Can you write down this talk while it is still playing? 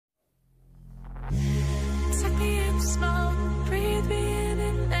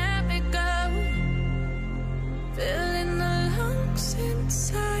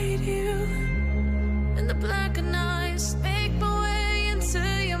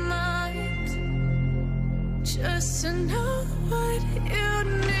Just to know what you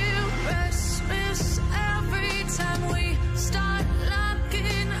knew. Restless every time we start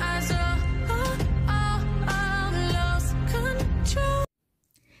locking eyes. Lost control.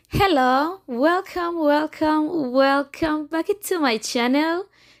 Hello, welcome back to my channel.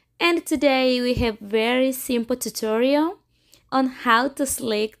 And today we have very simple tutorial on how to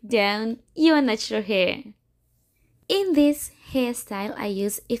slick down your natural hair. In this hairstyle I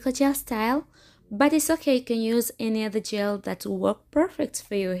use Ecogel style, but it's okay, you can use any other gel that will work perfect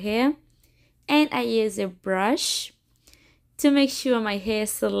for your hair. And I use a brush to make sure my hair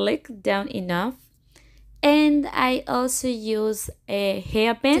is slicked down enough. And I also use a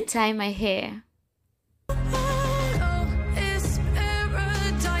hairband to tie my hair.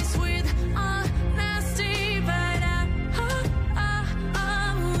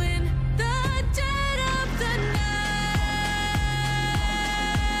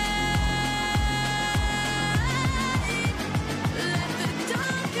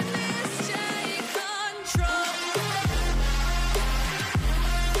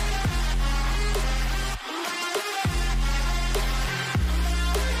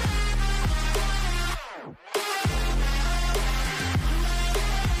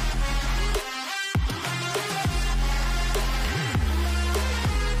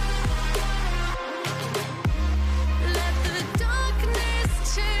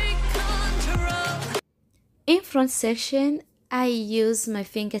 In front section, I use my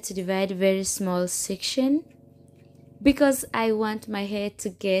finger to divide very small section because I want my hair to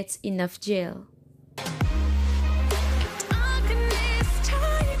get enough gel.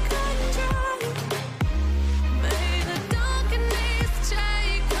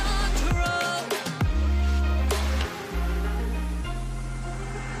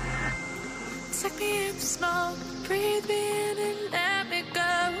 Take me in smoke, breathe me in and let me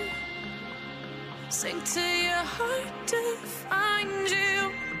go. Sink to your heart to find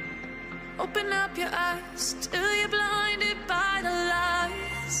you. Open up your eyes till you're blinded by the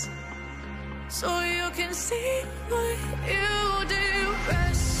lies, so you can see what you do.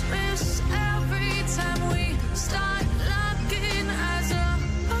 Restless every time we start locking eyes.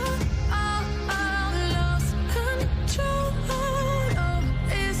 Lost control. Oh,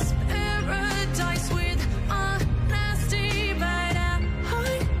 it's paradise with a nasty bite at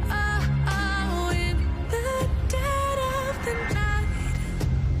heart. In the dead of the night,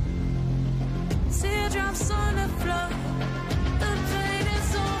 teardrops on the floor. The pain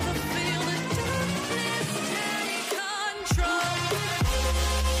is over. Feel the darkness take control.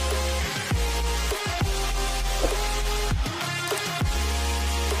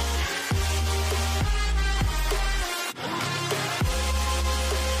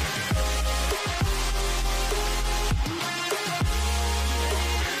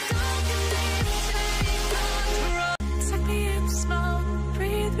 Take me in smoke,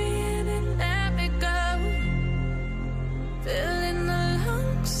 breathe me in and let me go. Feeling the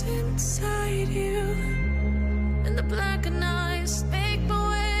lungs inside you, and the blackened eyes make my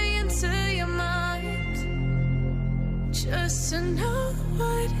way into your mind. Just to know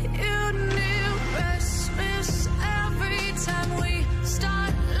what you knew. Restless every time we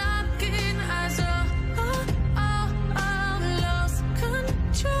start locking eyes. Lost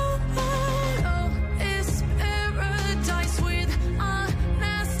control. Oh, it's paradise with a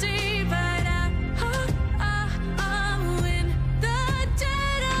nasty bite at in the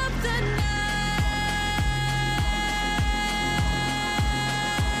dead of the night.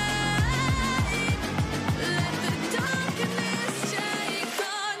 Let the darkness take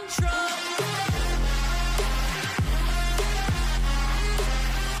control.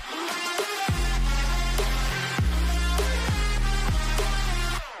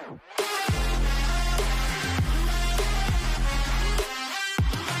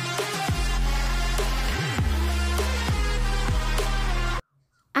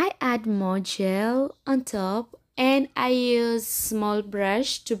 I add more gel on top and I use small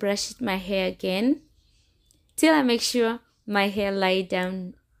brush to brush my hair again till I make sure my hair lie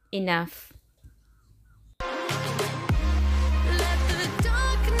down enough. Let the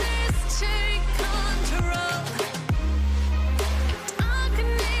darkness take control.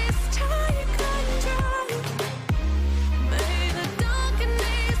 Darkness take control. May the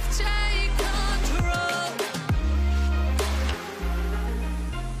darkness take control.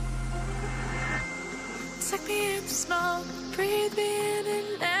 Take me in smoke, breathe me in and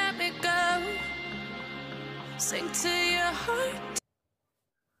let me go. Sink to your heart.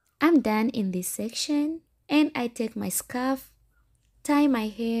 I'm done in this section and I take my scarf, tie my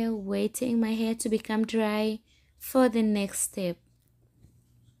hair, waiting my hair to become dry for the next step.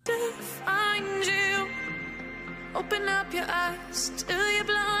 To find you. Open up your eyes till you're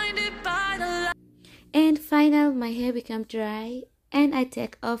blinded by the light. And finally, my hair become dry, and I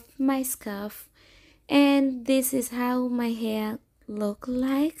take off my scarf, and this is how my hair look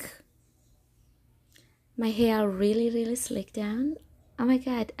like. My hair really slick down. Oh my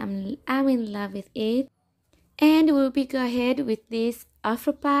god, I'm in love with it. And we'll be go ahead with this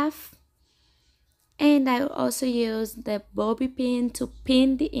Afro puff. And I will also use the bobby pin to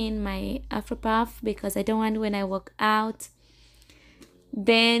pin in my Afro puff because I don't want when I walk out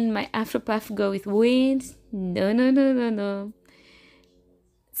then my Afro puff go with wind. No.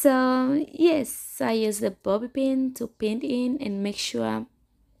 So yes, so I use the bobby pin to pin in and make sure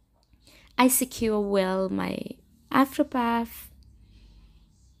I secure well my Afro puff.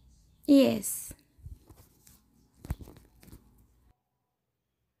 Yes.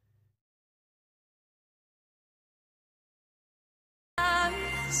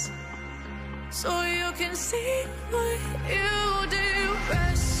 So you can see what you do.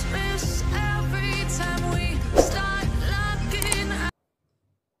 Restless every time we start looking.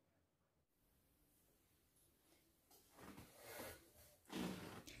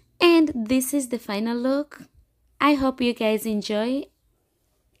 And this is the final look. I hope you guys enjoy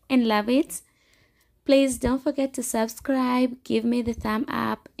and love it. Please don't forget to subscribe, give me the thumb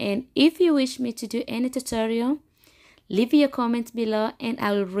up, and if you wish me to do any tutorial, leave your comments below and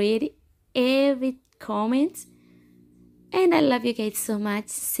I will read every comment. And I love you guys so much.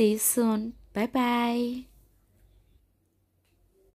 See you soon. Bye bye.